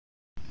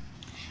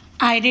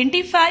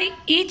Identify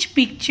each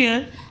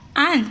picture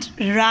and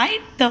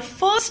write the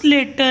first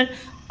letter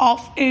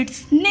of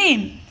its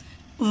name.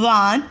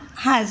 One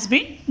has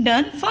been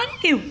done for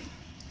you.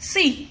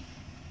 See,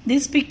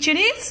 this picture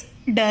is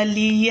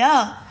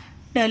Dahlia.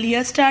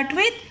 Dahlia start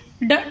with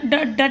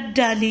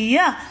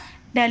Dahlia.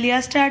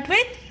 Dahlia start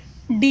with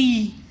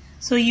D.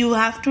 So you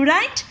have to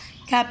write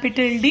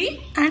capital D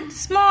and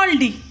small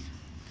d.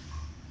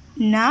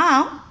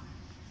 Now,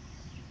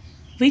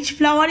 which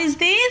flower is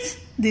this?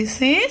 This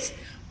is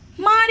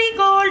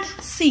marigold.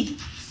 See,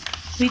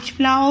 which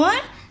flower?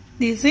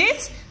 This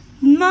is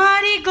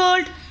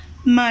marigold.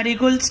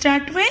 Marigold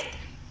start with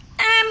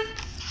M.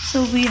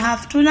 So we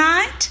have to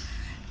write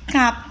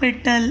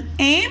capital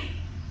M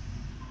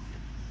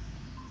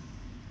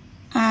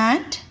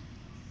and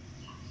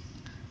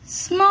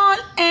small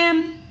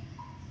m.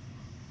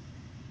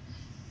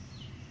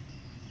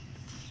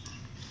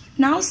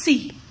 Now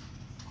see,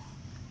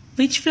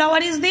 which flower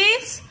is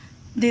this?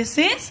 This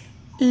is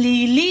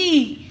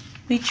lily.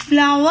 Which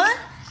flower?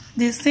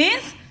 This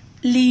is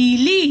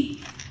lily.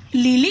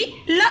 Lily,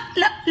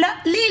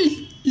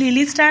 lily.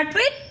 Lily start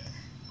with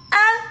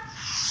L.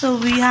 So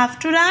we have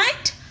to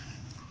write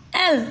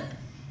L.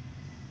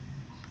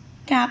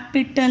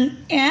 Capital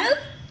L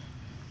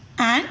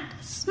and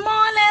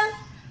small l.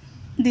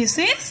 This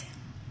is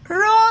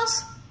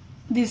rose.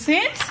 This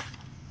is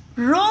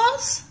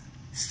rose.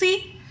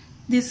 See,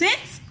 this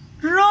is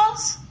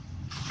rose.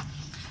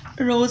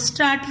 Rose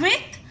start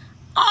with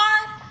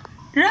R.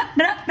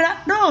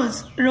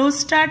 Rose. Rose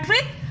start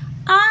with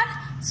R.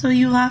 So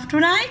you have to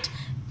write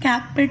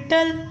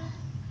capital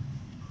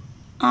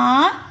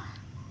R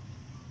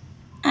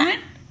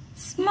and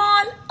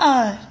small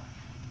r.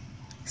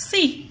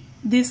 See,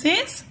 this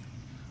is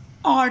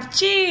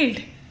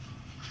orchid.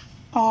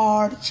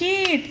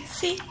 Orchid.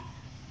 See,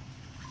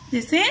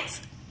 this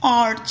is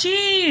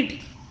orchid.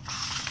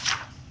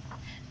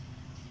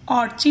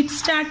 Orchid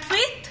start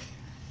with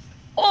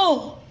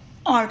O.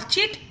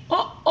 Orchid.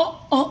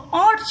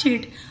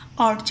 Orchid.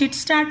 Orchid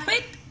start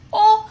with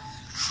O.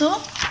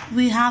 So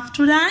we have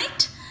to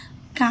write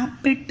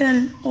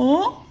capital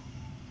O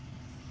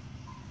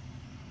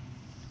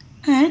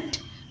and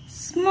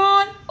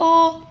small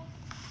o.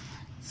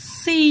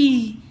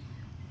 See,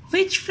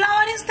 which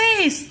flower is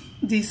this?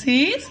 This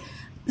is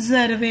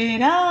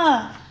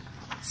Zarvera.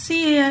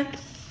 See here,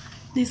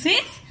 this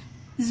is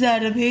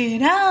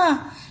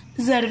Zarvera.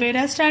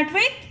 Zarvera start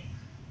with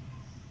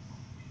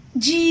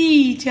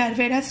G.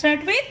 Zarvera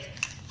start with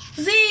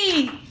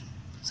Z.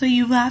 So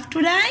you have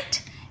to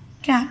write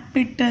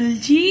capital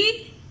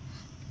G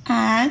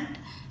and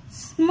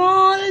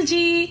small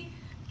g.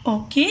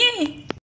 Okay.